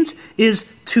division means is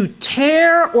to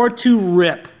tear or to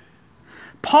rip.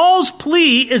 Paul's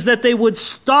plea is that they would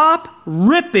stop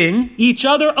ripping each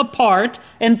other apart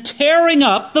and tearing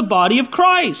up the body of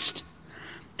Christ.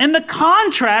 And the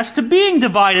contrast to being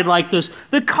divided like this,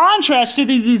 the contrast to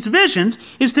these divisions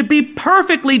is to be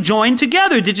perfectly joined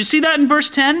together. Did you see that in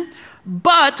verse 10?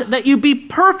 But that you be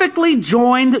perfectly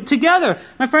joined together.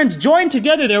 My friends, joined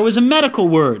together there was a medical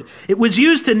word. It was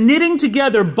used to knitting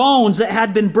together bones that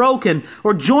had been broken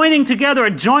or joining together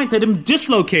a joint that had been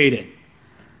dislocated.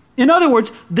 In other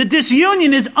words, the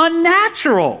disunion is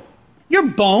unnatural. Your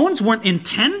bones weren't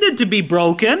intended to be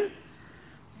broken.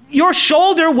 Your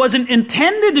shoulder wasn't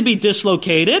intended to be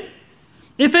dislocated.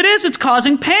 If it is, it's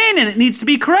causing pain and it needs to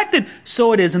be corrected.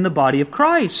 So it is in the body of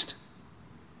Christ.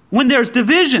 When there's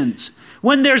divisions,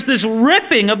 when there's this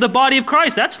ripping of the body of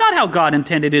Christ, that's not how God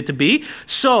intended it to be.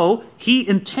 So He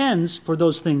intends for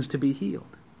those things to be healed.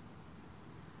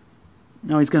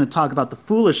 Now he's going to talk about the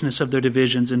foolishness of their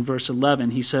divisions in verse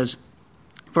 11. He says,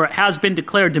 for it has been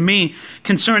declared to me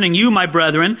concerning you, my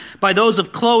brethren, by those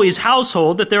of Chloe's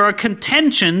household, that there are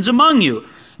contentions among you.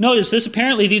 Notice this,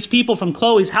 apparently these people from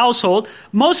Chloe's household,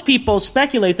 most people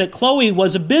speculate that Chloe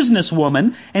was a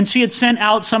businesswoman and she had sent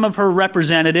out some of her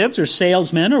representatives or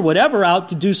salesmen or whatever out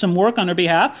to do some work on her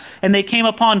behalf. And they came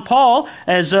upon Paul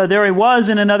as there he was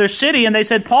in another city and they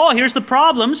said, Paul, here's the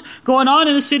problems going on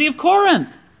in the city of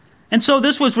Corinth. And so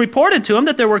this was reported to him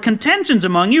that there were contentions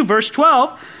among you. Verse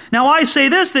 12, now I say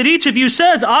this, that each of you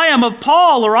says, I am of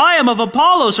Paul, or I am of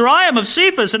Apollos, or I am of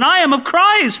Cephas, and I am of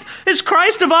Christ. Is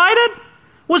Christ divided?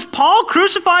 Was Paul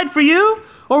crucified for you?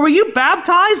 Or were you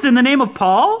baptized in the name of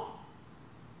Paul?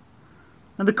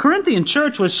 And the Corinthian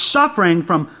church was suffering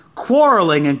from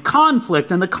quarreling and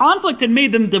conflict, and the conflict had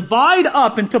made them divide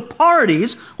up into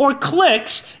parties or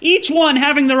cliques, each one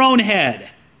having their own head.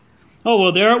 Oh,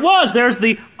 well, there it was. There's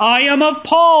the I am of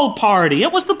Paul party.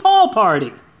 It was the Paul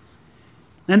party.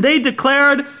 And they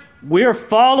declared, we're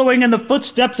following in the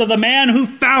footsteps of the man who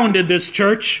founded this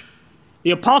church.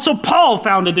 The Apostle Paul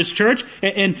founded this church,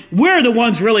 and we're the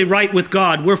ones really right with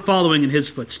God. We're following in his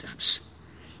footsteps.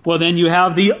 Well, then you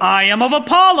have the I am of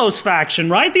Apollos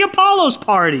faction, right? The Apollos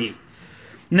party.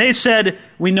 And they said,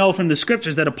 we know from the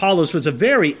scriptures that Apollos was a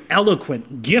very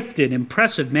eloquent, gifted,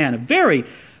 impressive man.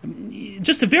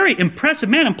 Just a very impressive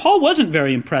man. And Paul wasn't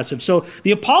very impressive. So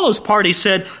the Apollos party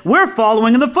said, we're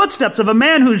following in the footsteps of a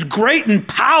man who's great in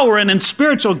power and in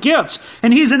spiritual gifts.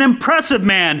 And he's an impressive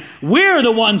man. We're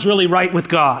the ones really right with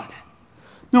God.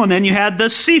 No, and then you had the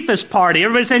Cephas party.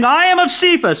 Everybody's saying, I am of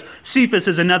Cephas. Cephas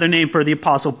is another name for the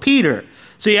Apostle Peter.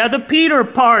 So you had the Peter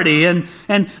party, and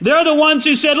they're the ones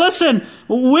who said, listen,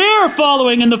 we're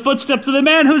following in the footsteps of the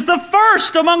man who's the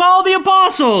first among all the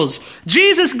apostles.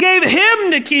 Jesus gave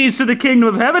him the keys to the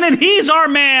kingdom of heaven, and he's our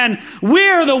man.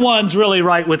 We're the ones really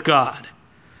right with God.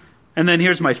 And then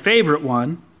here's my favorite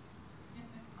one.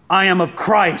 I am of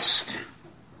Christ.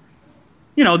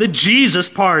 You know, the Jesus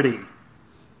party.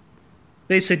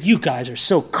 They said, you guys are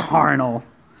so carnal.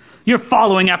 You're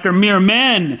following after mere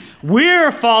men. We're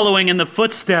following in the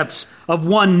footsteps of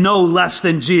one no less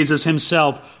than Jesus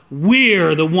himself.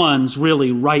 We're the ones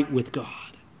really right with God.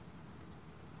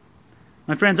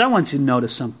 My friends, I want you to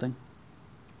notice something.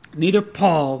 Neither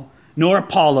Paul, nor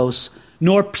Apollos,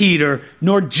 nor Peter,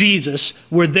 nor Jesus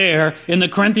were there in the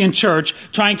Corinthian church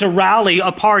trying to rally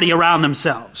a party around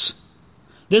themselves.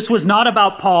 This was not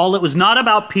about Paul, it was not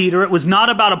about Peter, it was not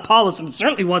about Apollos, and it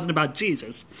certainly wasn't about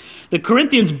Jesus. The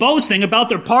Corinthians boasting about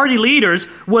their party leaders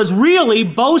was really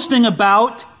boasting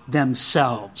about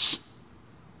themselves.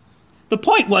 The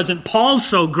point wasn't Paul's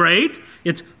so great,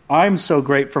 it's I'm so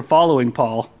great for following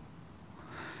Paul.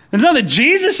 It's not that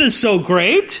Jesus is so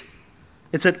great,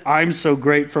 it's that I'm so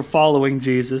great for following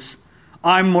Jesus.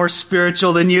 I'm more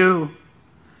spiritual than you.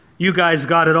 You guys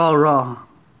got it all wrong.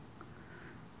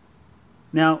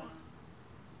 Now,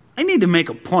 I need to make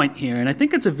a point here, and I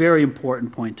think it's a very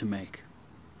important point to make.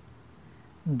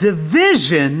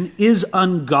 Division is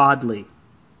ungodly,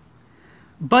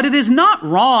 but it is not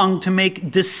wrong to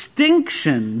make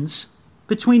distinctions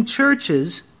between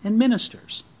churches and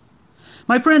ministers.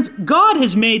 My friends, God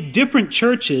has made different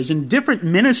churches and different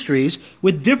ministries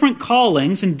with different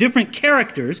callings and different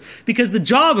characters because the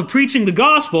job of preaching the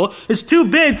gospel is too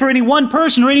big for any one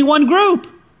person or any one group.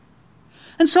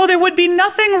 And so there would be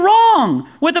nothing wrong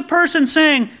with a person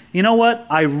saying, you know what,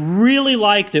 I really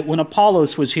liked it when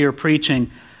Apollos was here preaching.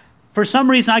 For some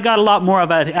reason, I got a lot more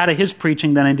out of his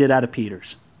preaching than I did out of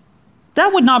Peter's.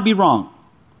 That would not be wrong.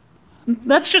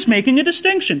 That's just making a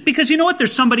distinction. Because you know what,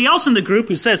 there's somebody else in the group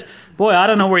who says, boy, I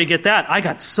don't know where you get that. I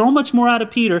got so much more out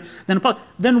of Peter than Apollos.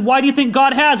 Then why do you think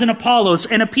God has an Apollos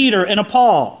and a Peter and a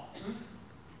Paul?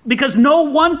 Because no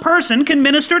one person can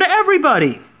minister to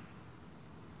everybody.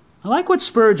 I like what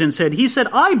Spurgeon said. He said,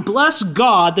 I bless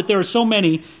God that there are so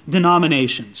many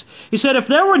denominations. He said, if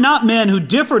there were not men who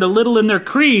differed a little in their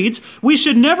creeds, we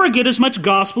should never get as much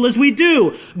gospel as we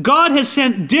do. God has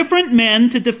sent different men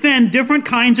to defend different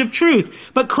kinds of truth.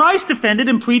 But Christ defended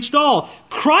and preached all.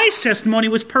 Christ's testimony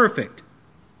was perfect.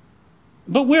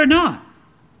 But we're not.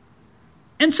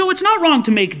 And so it's not wrong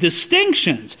to make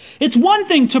distinctions. It's one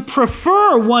thing to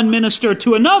prefer one minister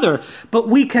to another, but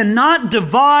we cannot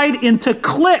divide into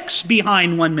cliques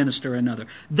behind one minister or another.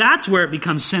 That's where it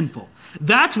becomes sinful.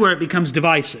 That's where it becomes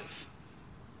divisive.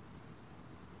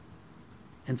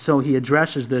 And so he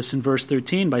addresses this in verse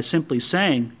 13 by simply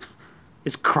saying,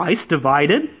 is Christ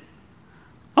divided?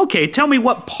 Okay, tell me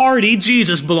what party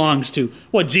Jesus belongs to.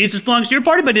 What, Jesus belongs to your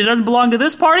party, but he doesn't belong to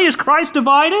this party? Is Christ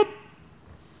divided?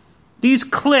 These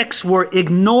cliques were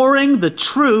ignoring the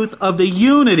truth of the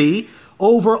unity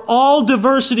over all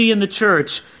diversity in the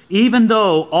church, even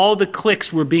though all the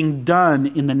cliques were being done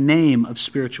in the name of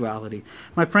spirituality.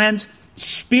 My friends,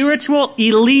 spiritual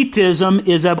elitism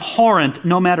is abhorrent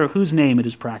no matter whose name it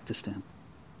is practiced in.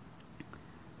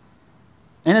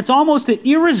 And it's almost an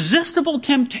irresistible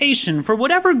temptation for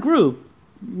whatever group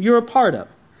you're a part of.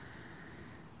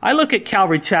 I look at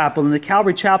Calvary Chapel and the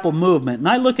Calvary Chapel movement, and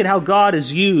I look at how God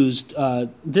has used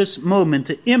this movement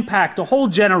to impact a whole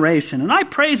generation, and I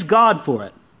praise God for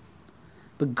it.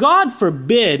 But God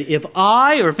forbid if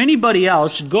I or if anybody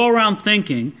else should go around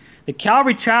thinking that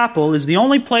Calvary Chapel is the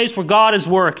only place where God is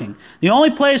working, the only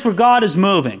place where God is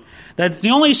moving, that's the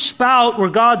only spout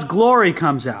where God's glory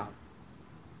comes out.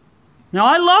 Now,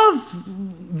 I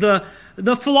love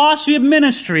the philosophy of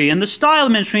ministry and the style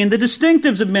of ministry and the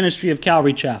distinctives of ministry of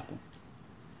Calvary Chapel.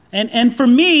 And for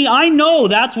me, I know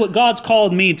that's what God's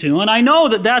called me to, and I know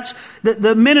that that's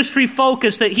the ministry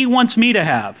focus that He wants me to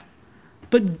have.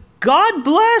 But God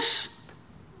bless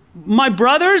my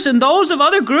brothers and those of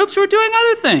other groups who are doing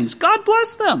other things. God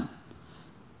bless them.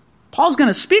 Paul's going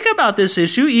to speak about this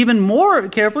issue even more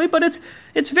carefully, but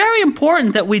it's very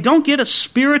important that we don't get a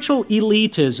spiritual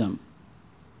elitism.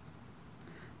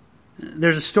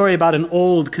 There's a story about an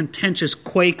old, contentious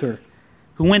Quaker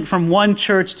who went from one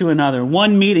church to another,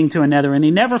 one meeting to another, and he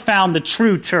never found the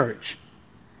true church.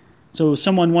 So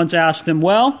someone once asked him,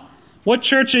 well, what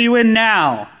church are you in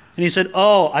now? And he said,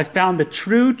 oh, I found the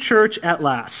true church at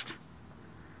last.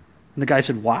 And the guy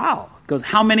said, wow. He goes,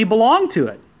 how many belong to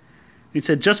it? He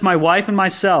said, just my wife and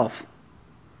myself.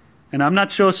 And I'm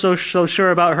not so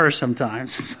sure about her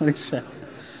sometimes. So he said,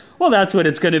 well, that's what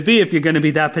it's going to be if you're going to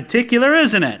be that particular,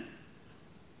 isn't it?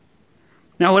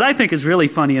 Now, what I think is really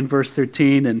funny in verse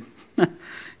 13, and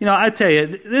I tell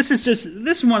you, this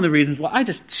is one of the reasons why I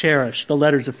just cherish the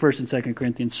letters of 1st and 2nd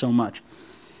Corinthians so much.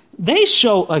 They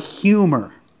show a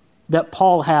humor that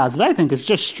Paul has that I think is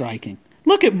just striking.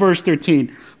 Look at verse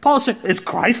 13. Paul says, is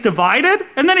Christ divided?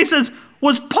 And then he says,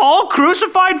 was Paul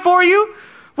crucified for you?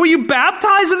 Were you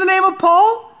baptized in the name of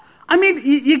Paul? I mean,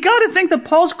 you got to think that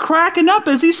Paul's cracking up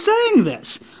as he's saying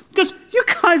this. Because you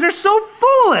guys are so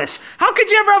foolish. How could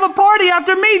you ever have a party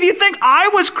after me? Do you think I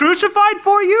was crucified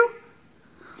for you?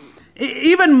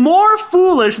 Even more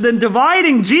foolish than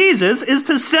dividing Jesus is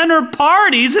to center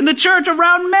parties in the church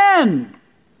around men.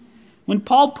 When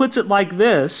Paul puts it like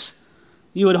this,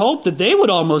 you would hope that they would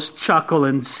almost chuckle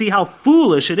and see how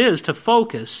foolish it is to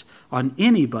focus on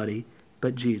anybody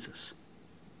but Jesus.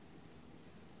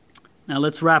 Now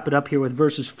let's wrap it up here with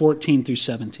verses 14 through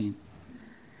 17.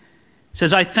 It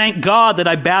says, I thank God that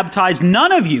I baptized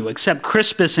none of you except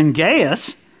Crispus and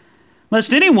Gaius,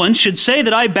 lest anyone should say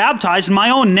that I baptized in my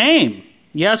own name.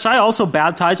 Yes, I also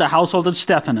baptized a household of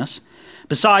Stephanas.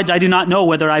 Besides, I do not know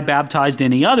whether I baptized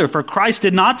any other, for Christ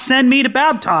did not send me to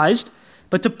baptize,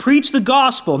 but to preach the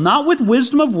gospel, not with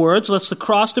wisdom of words, lest the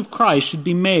cross of Christ should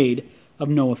be made of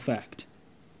no effect.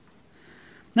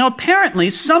 Now, apparently,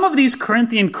 some of these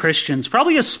Corinthian Christians,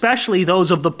 probably especially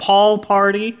those of the Paul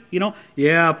party,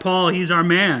 yeah, Paul, he's our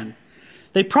man.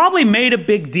 They probably made a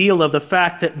big deal of the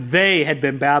fact that they had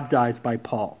been baptized by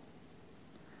Paul.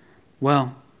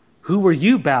 Well, who were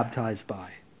you baptized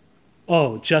by?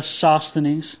 Oh, just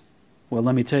Sosthenes? Well,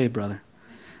 let me tell you, brother,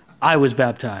 I was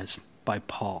baptized by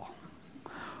Paul.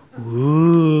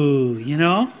 Ooh,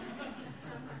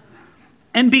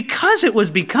 And because it was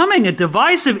becoming a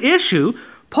divisive issue,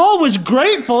 Paul was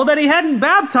grateful that he hadn't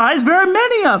baptized very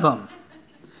many of them.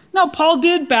 Now, Paul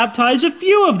did baptize a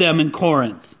few of them in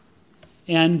Corinth.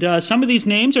 And some of these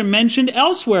names are mentioned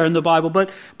elsewhere in the Bible. But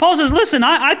Paul says, listen,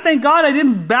 I thank God I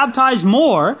didn't baptize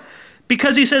more,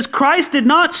 because he says, Christ did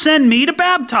not send me to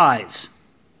baptize.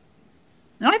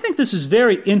 Now, I think this is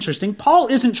very interesting. Paul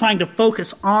isn't trying to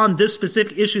focus on this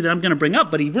specific issue that I'm going to bring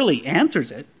up, but he really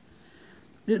answers it.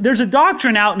 There's a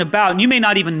doctrine out and about, and you may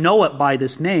not even know it by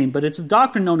this name, but it's a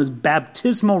doctrine known as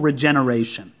baptismal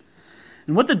regeneration.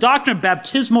 And what the doctrine of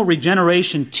baptismal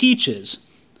regeneration teaches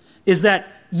is that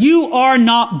you are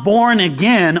not born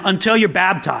again until you're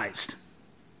baptized.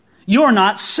 You're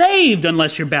not saved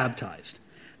unless you're baptized.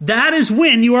 That is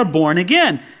when you are born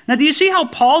again. Now, do you see how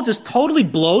Paul just totally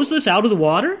blows this out of the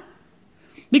water?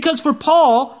 Because for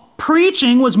Paul,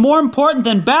 preaching was more important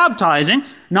than baptizing.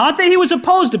 Not that he was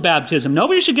opposed to baptism.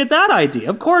 Nobody should get that idea.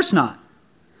 Of course not.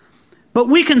 But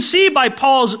we can see by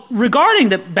Paul's regarding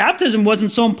that baptism wasn't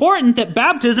so important, that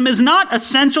baptism is not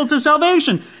essential to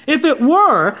salvation. If it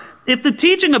were, if the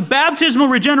teaching of baptismal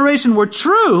regeneration were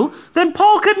true, then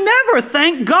Paul could never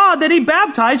thank God that he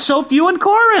baptized so few in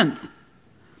Corinth.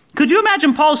 Could you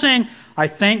imagine Paul saying, I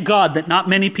thank God that not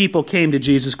many people came to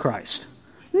Jesus Christ?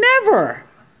 Never.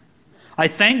 I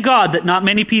thank God that not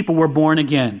many people were born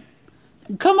again.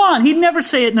 Come on, he'd never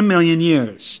say it in a million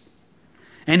years.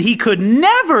 And he could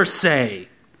never say,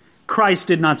 Christ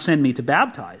did not send me to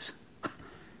baptize.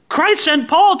 Christ sent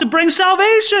Paul to bring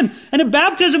salvation. And if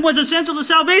baptism was essential to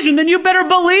salvation, then you better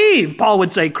believe Paul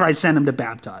would say Christ sent him to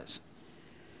baptize.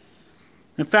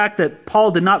 The fact that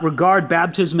Paul did not regard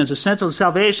baptism as essential to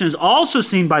salvation is also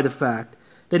seen by the fact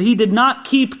that he did not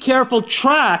keep careful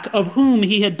track of whom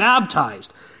he had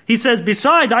baptized. He says,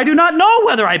 besides, I do not know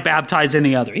whether I baptized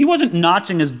any other. He wasn't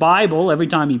notching his Bible every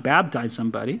time he baptized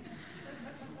somebody.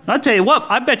 I'll tell you what,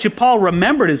 I bet you Paul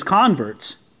remembered his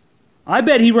converts. I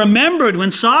bet he remembered when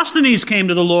Sosthenes came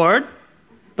to the Lord,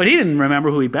 but he didn't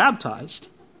remember who he baptized.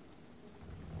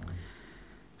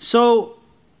 So,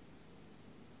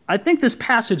 I think this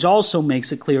passage also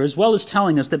makes it clear, as well as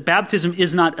telling us that baptism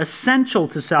is not essential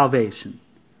to salvation.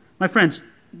 My friends,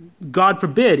 God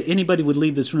forbid anybody would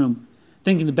leave this room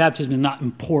thinking that baptism is not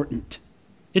important.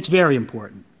 It's very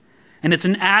important. And it's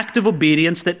an act of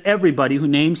obedience that everybody who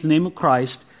names the name of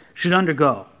Christ should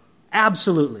undergo.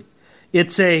 Absolutely.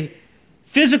 It's a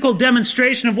physical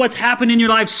demonstration of what's happened in your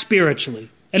life spiritually.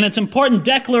 And it's an important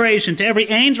declaration to every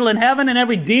angel in heaven and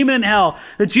every demon in hell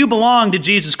that you belong to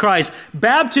Jesus Christ.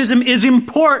 Baptism is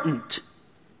important.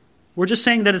 We're just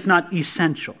saying that it's not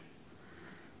essential.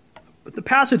 But the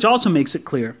passage also makes it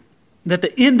clear that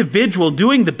the individual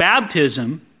doing the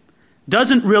baptism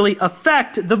doesn't really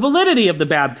affect the validity of the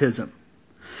baptism.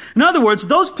 In other words,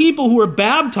 those people who were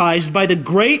baptized by the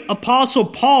great apostle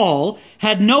Paul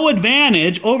had no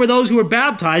advantage over those who were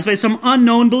baptized by some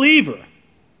unknown believer.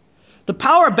 The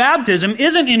power of baptism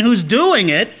isn't in who's doing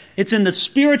it, it's in the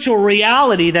spiritual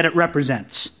reality that it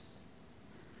represents.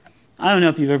 I don't know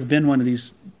if you've ever been one of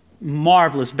these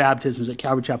marvelous baptisms that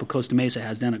Calvary Chapel Costa Mesa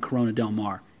has down at Corona Del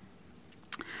Mar.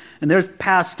 And there's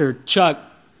Pastor Chuck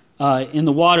in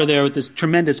the water there with this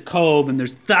tremendous cove, and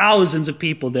there's thousands of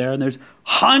people there, and there's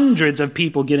hundreds of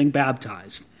people getting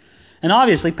baptized. And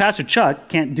obviously, Pastor Chuck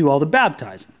can't do all the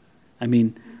baptizing. I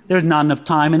mean, there's not enough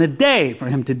time in a day for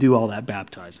him to do all that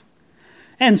baptizing.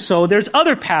 And so there's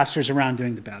other pastors around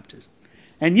doing the baptism.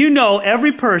 And you know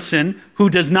every person who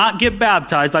does not get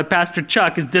baptized by Pastor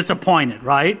Chuck is disappointed,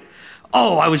 right?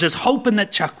 Oh, I was just hoping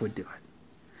that Chuck would do it.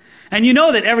 And you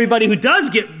know that everybody who does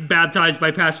get baptized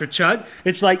by Pastor Chuck,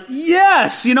 it's like,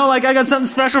 yes, like I got something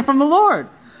special from the Lord.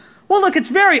 Well, look, it's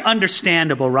very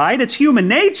understandable, right? It's human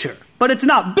nature, but it's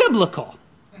not biblical.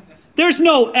 There's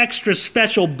no extra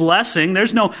special blessing.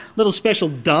 There's no little special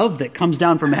dove that comes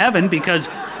down from heaven because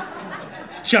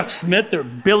Chuck Smith or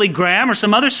Billy Graham or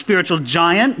some other spiritual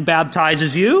giant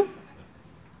baptizes you.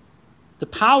 The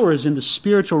power is in the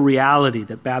spiritual reality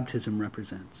that baptism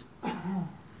represents.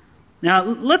 Now,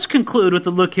 let's conclude with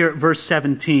a look here at verse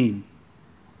 17.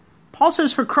 Paul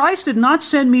says, "For Christ did not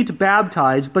send me to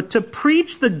baptize, but to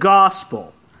preach the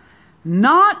gospel,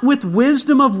 not with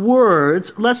wisdom of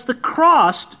words, lest the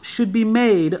cross should be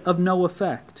made of no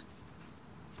effect."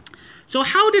 So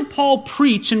how did Paul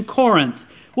preach in Corinth?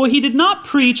 Well, he did not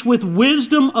preach with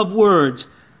wisdom of words.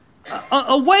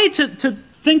 A way to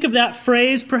think of that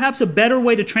phrase, perhaps a better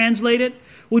way to translate it,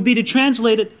 would be to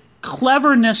translate it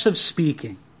cleverness of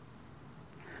speaking.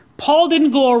 Paul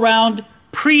didn't go around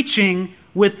preaching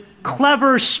with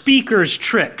clever speakers'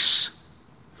 tricks.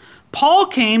 Paul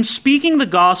came speaking the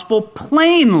gospel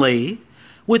plainly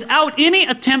without any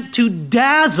attempt to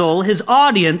dazzle his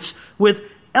audience with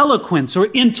eloquence or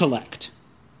intellect.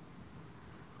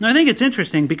 Now, I think it's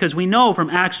interesting because we know from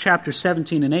Acts chapter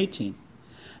 17 and 18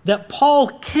 that Paul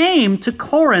came to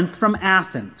Corinth from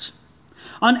Athens.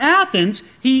 On Athens,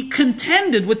 he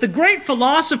contended with the great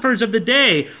philosophers of the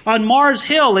day on Mars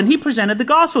Hill, and he presented the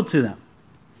gospel to them.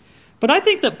 But I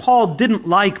think that Paul didn't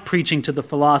like preaching to the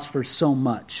philosophers so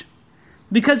much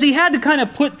because he had to kind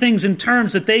of put things in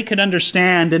terms that they could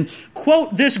understand and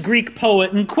quote this Greek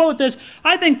poet and quote this.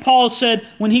 I think Paul said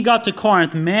when he got to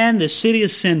Corinth, "Man, this city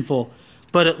is sinful.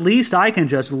 But at least I can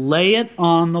just lay it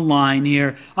on the line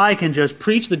here. I can just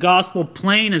preach the gospel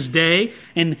plain as day,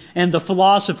 and the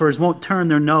philosophers won't turn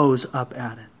their nose up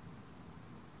at it."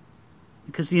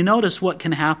 Because do you notice what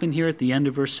can happen here at the end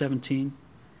of verse 17?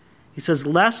 He says,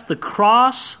 "Lest the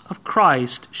cross of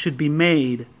Christ should be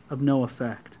made of no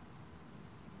effect."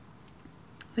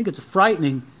 I think it's a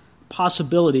frightening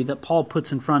possibility that Paul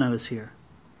puts in front of us here.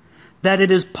 That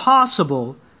it is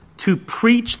possible to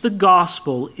preach the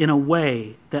gospel in a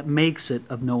way that makes it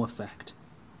of no effect.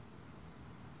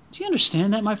 Do you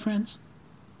understand that, my friends?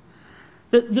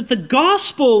 That the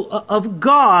gospel of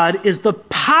God is the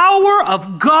power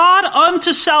of God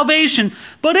unto salvation,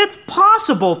 but it's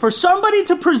possible for somebody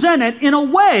to present it in a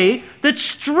way that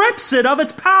strips it of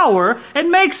its power and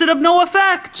makes it of no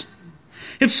effect.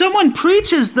 If someone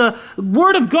preaches the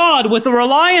Word of God with a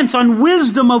reliance on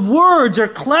wisdom of words or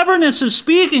cleverness of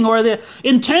speaking or the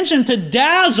intention to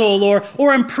dazzle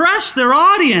or impress their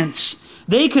audience,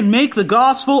 they can make the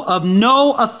gospel of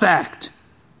no effect.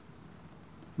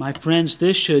 My friends,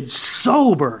 this should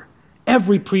sober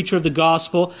every preacher of the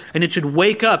gospel, and it should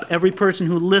wake up every person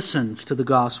who listens to the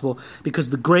gospel, because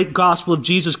the great gospel of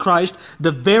Jesus Christ,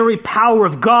 the very power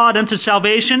of God unto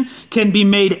salvation, can be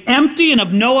made empty and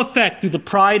of no effect through the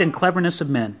pride and cleverness of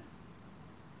men.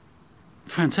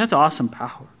 Friends, that's awesome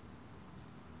power.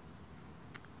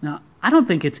 Now, I don't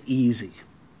think it's easy.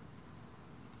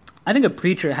 I think a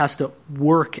preacher has to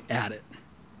work at it.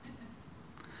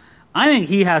 I think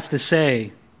he has to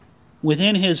say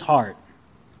within his heart,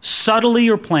 subtly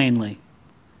or plainly.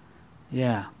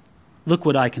 Yeah, look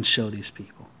what I can show these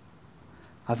people.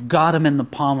 I've got them in the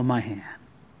palm of my hand.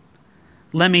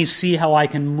 Let me see how I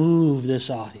can move this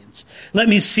audience. Let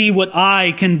me see what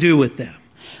I can do with them.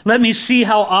 Let me see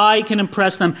how I can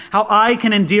impress them, how I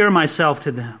can endear myself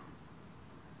to them.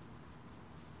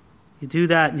 You do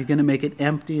that and you're going to make it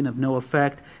empty and of no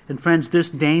effect. And friends, this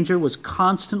danger was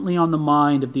constantly on the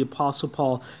mind of the Apostle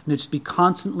Paul, and it's to be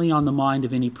constantly on the mind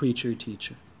of any preacher or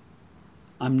teacher.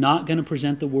 I'm not going to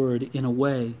present the word in a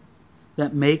way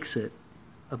that makes it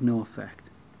of no effect.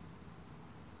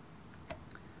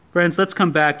 Friends, let's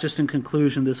come back just in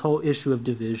conclusion to this whole issue of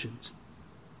divisions.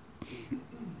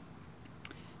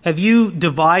 Have you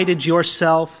divided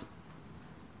yourself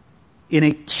in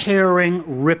a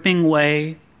tearing, ripping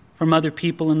way from other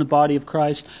people in the body of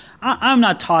Christ? I'm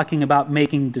not talking about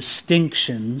making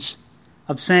distinctions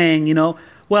of saying,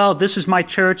 well, this is my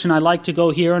church and I like to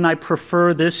go here and I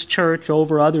prefer this church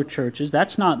over other churches.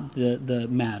 That's not the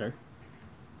matter.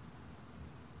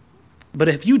 But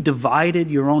have you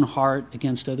divided your own heart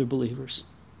against other believers?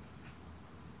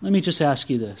 Let me just ask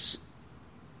you this.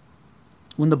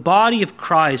 When the body of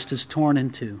Christ is torn in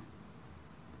two,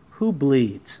 who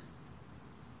bleeds?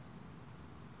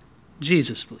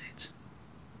 Jesus bleeds.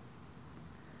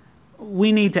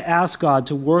 We need to ask God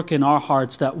to work in our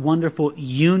hearts that wonderful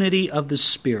unity of the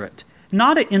Spirit.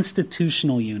 Not an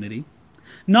institutional unity,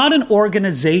 not an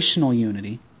organizational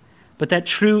unity, but that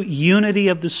true unity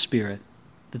of the Spirit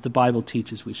that the Bible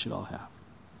teaches we should all have.